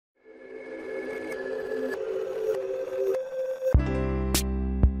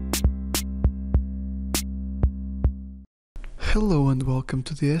Hello and welcome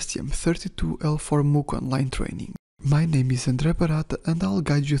to the STM32L4 MOOC online training. My name is André Barata and I'll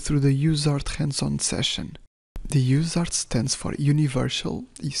guide you through the USART hands-on session. The USART stands for Universal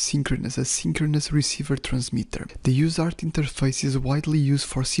Asynchronous Receiver Transmitter. The USART interface is widely used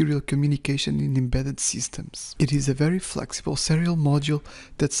for serial communication in embedded systems. It is a very flexible serial module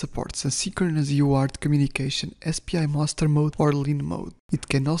that supports asynchronous UART communication, SPI master mode or lean mode. It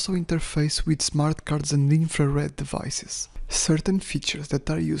can also interface with smart cards and infrared devices. Certain features that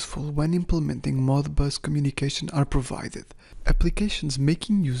are useful when implementing Modbus communication are provided. Applications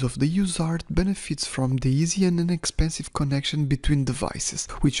making use of the USART benefits from the easy and inexpensive connection between devices,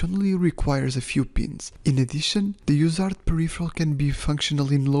 which only requires a few pins. In addition, the USART peripheral can be functional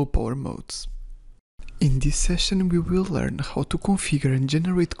in low power modes. In this session we will learn how to configure and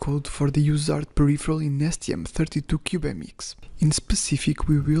generate code for the USART peripheral in STM32CubeMX. In specific,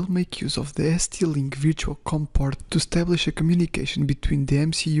 we will make use of the ST-Link virtual COM port to establish a communication between the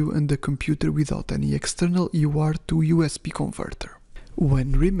MCU and the computer without any external UART to USB converter.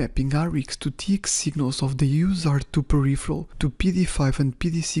 When remapping RX to TX signals of the USART2 peripheral to PD5 and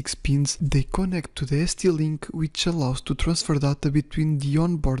PD6 pins, they connect to the ST-Link, which allows to transfer data between the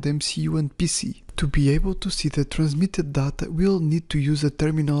onboard MCU and PC. To be able to see the transmitted data, we'll need to use a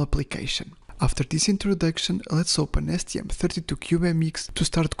terminal application. After this introduction, let's open STM32CubeMX to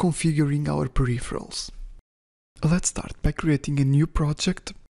start configuring our peripherals. Let's start by creating a new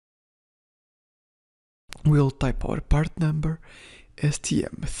project. We'll type our part number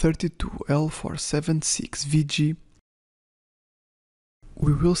STM32L476VG.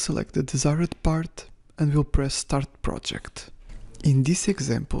 We will select the desired part and we'll press Start Project. In this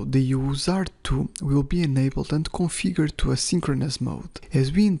example, the USART2 will be enabled and configured to asynchronous mode.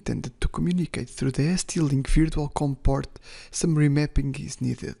 As we intended to communicate through the ST-Link virtual COM port, some remapping is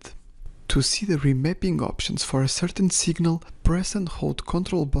needed. To see the remapping options for a certain signal, press and hold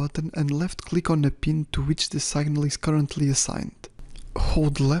Ctrl button and left click on a pin to which the signal is currently assigned.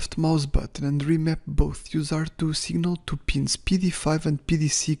 Hold left mouse button and remap both USART2 signal to pins PD5 and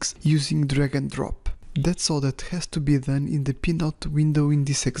PD6 using drag and drop. That's all that has to be done in the pinout window in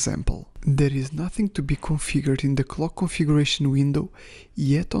this example. There is nothing to be configured in the clock configuration window,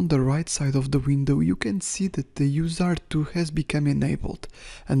 yet on the right side of the window you can see that the USART2 has become enabled,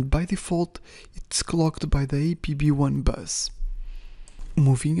 and by default it's clocked by the APB1 bus.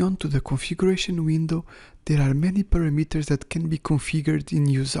 Moving on to the configuration window, there are many parameters that can be configured in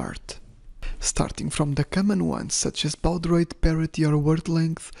USART. Starting from the common ones such as baud rate, parity or word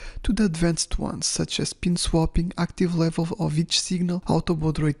length, to the advanced ones such as pin swapping, active level of each signal, auto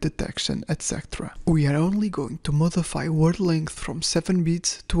baud rate detection, etc. We are only going to modify word length from 7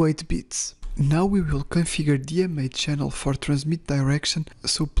 bits to 8 bits. Now we will configure DMA channel for transmit direction,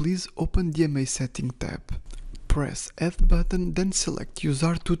 so please open DMA setting tab. Press Add button, then select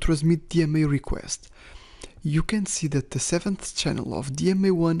USART to transmit DMA request. You can see that the 7th channel of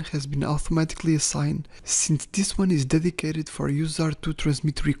DMA1 has been automatically assigned, since this one is dedicated for USART to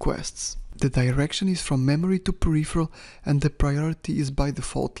transmit requests. The direction is from memory to peripheral and the priority is by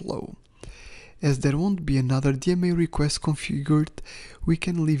default low. As there won't be another DMA request configured, we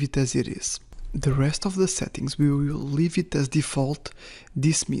can leave it as it is. The rest of the settings we will leave it as default.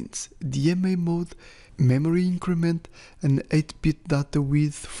 This means DMA mode, memory increment and 8-bit data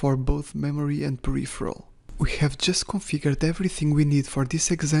width for both memory and peripheral. We have just configured everything we need for this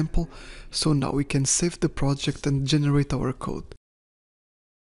example, so now we can save the project and generate our code.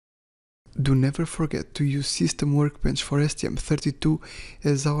 Do never forget to use System Workbench for STM32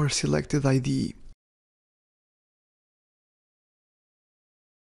 as our selected IDE.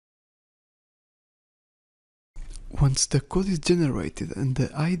 Once the code is generated and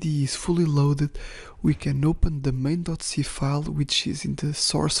the IDE is fully loaded, we can open the main.c file, which is in the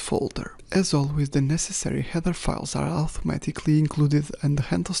source folder. As always, the necessary header files are automatically included and the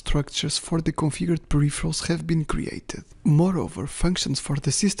handle structures for the configured peripherals have been created. Moreover, functions for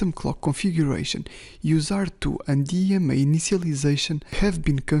the system clock configuration, USART2 and DMA initialization have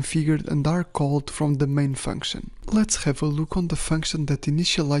been configured and are called from the main function. Let's have a look on the function that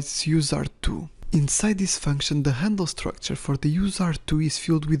initializes USART2. Inside this function, the handle structure for the USART2 is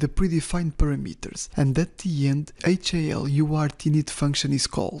filled with the predefined parameters, and at the end, HAL UART init function is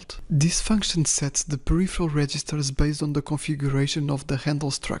called. This function sets the peripheral registers based on the configuration of the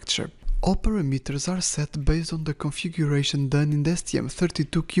handle structure. All parameters are set based on the configuration done in the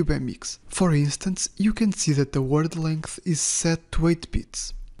STM32CubeMX. For instance, you can see that the word length is set to 8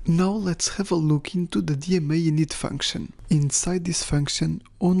 bits. Now let's have a look into the DMA init function. Inside this function,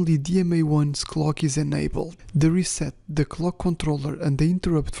 only DMA1's clock is enabled. The reset, the clock controller and the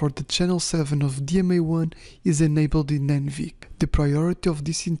interrupt for the channel 7 of DMA1 is enabled in NVIC. The priority of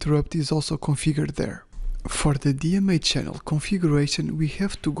this interrupt is also configured there. For the DMA channel configuration, we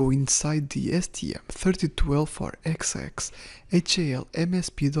have to go inside the STM32L4XX HAL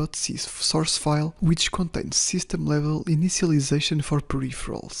MSP.c source file, which contains system level initialization for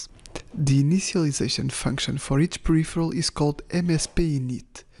peripherals. The initialization function for each peripheral is called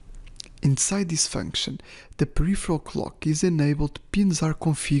MSP-init. Inside this function, the peripheral clock is enabled, pins are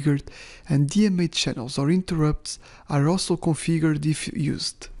configured, and DMA channels or interrupts are also configured if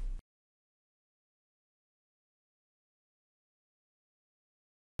used.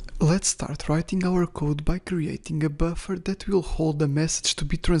 Let's start writing our code by creating a buffer that will hold the message to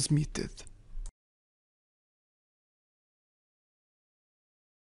be transmitted.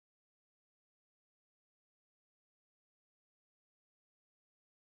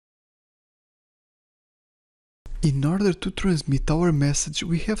 In order to transmit our message,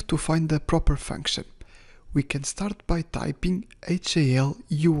 we have to find the proper function. We can start by typing HAL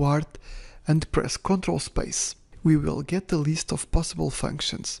UART and press Ctrl space. We will get a list of possible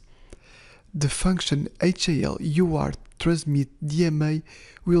functions. The function HAL UART transmit DMA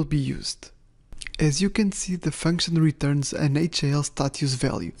will be used. As you can see, the function returns an HAL status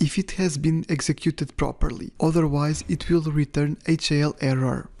value if it has been executed properly, otherwise it will return HAL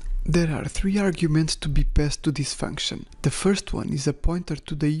error. There are three arguments to be passed to this function. The first one is a pointer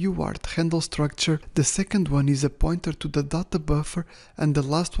to the UART handle structure, the second one is a pointer to the data buffer, and the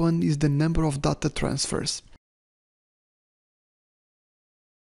last one is the number of data transfers.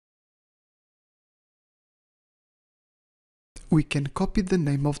 We can copy the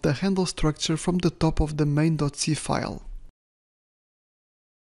name of the handle structure from the top of the main.c file.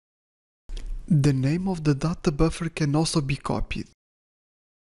 The name of the data buffer can also be copied.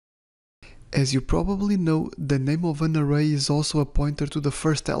 As you probably know, the name of an array is also a pointer to the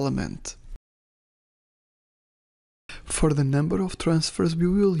first element. For the number of transfers, we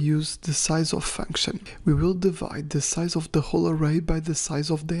will use the size of function. We will divide the size of the whole array by the size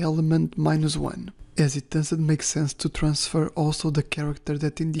of the element -1, as it doesn't make sense to transfer also the character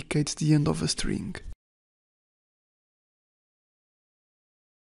that indicates the end of a string.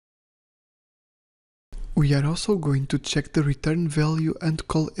 We are also going to check the return value and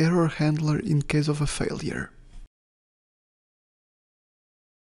call error handler in case of a failure.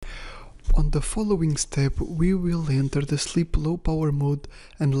 On the following step, we will enter the sleep low power mode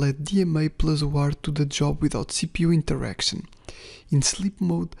and let DMA plus UART do the job without CPU interaction. In sleep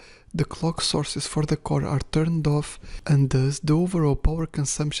mode, the clock sources for the core are turned off and thus the overall power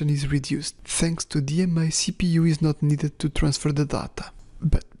consumption is reduced. Thanks to DMA, CPU is not needed to transfer the data.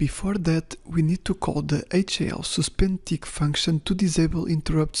 But before that, we need to call the HAL suspend tick function to disable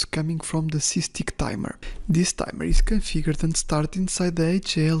interrupts coming from the sysTick timer. This timer is configured and started inside the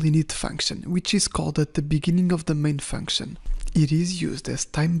HAL init function, which is called at the beginning of the main function. It is used as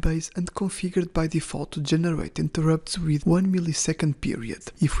time-based and configured by default to generate interrupts with 1 millisecond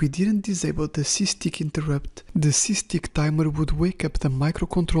period. If we didn't disable the sysTick interrupt, the sysTick timer would wake up the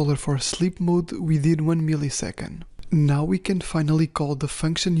microcontroller for sleep mode within 1 millisecond. Now we can finally call the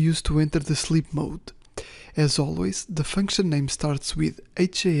function used to enter the sleep mode. As always, the function name starts with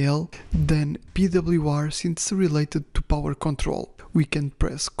HAL, then PWR since related to power control. We can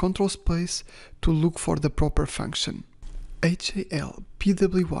press Ctrl space to look for the proper function. HAL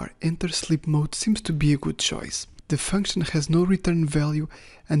PWR enter sleep mode seems to be a good choice. The function has no return value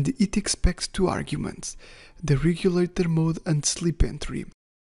and it expects two arguments, the regulator mode and sleep entry.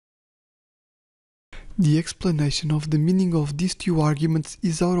 The explanation of the meaning of these two arguments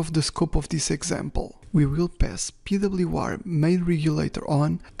is out of the scope of this example. We will pass PWR main regulator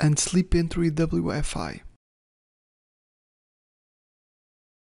on and sleep entry WFI.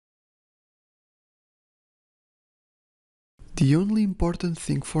 The only important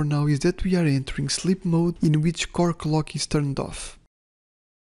thing for now is that we are entering sleep mode in which core clock is turned off.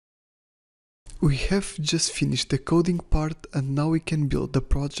 We have just finished the coding part and now we can build the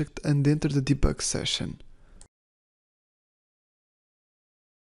project and enter the debug session.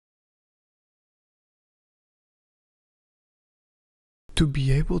 To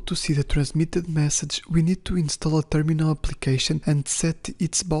be able to see the transmitted message, we need to install a terminal application and set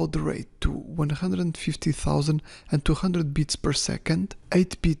its baud rate to 150,000 and 200 bits per second,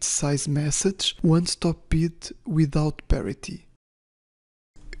 8-bit size message, 1 stop bit without parity.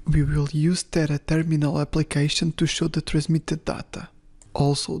 We will use Terra terminal application to show the transmitted data.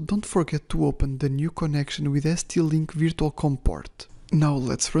 Also, don't forget to open the new connection with ST-Link virtual COM port. Now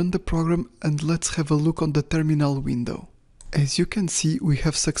let's run the program and let's have a look on the terminal window. As you can see, we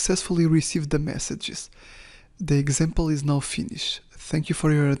have successfully received the messages. The example is now finished. Thank you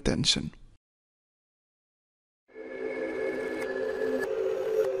for your attention.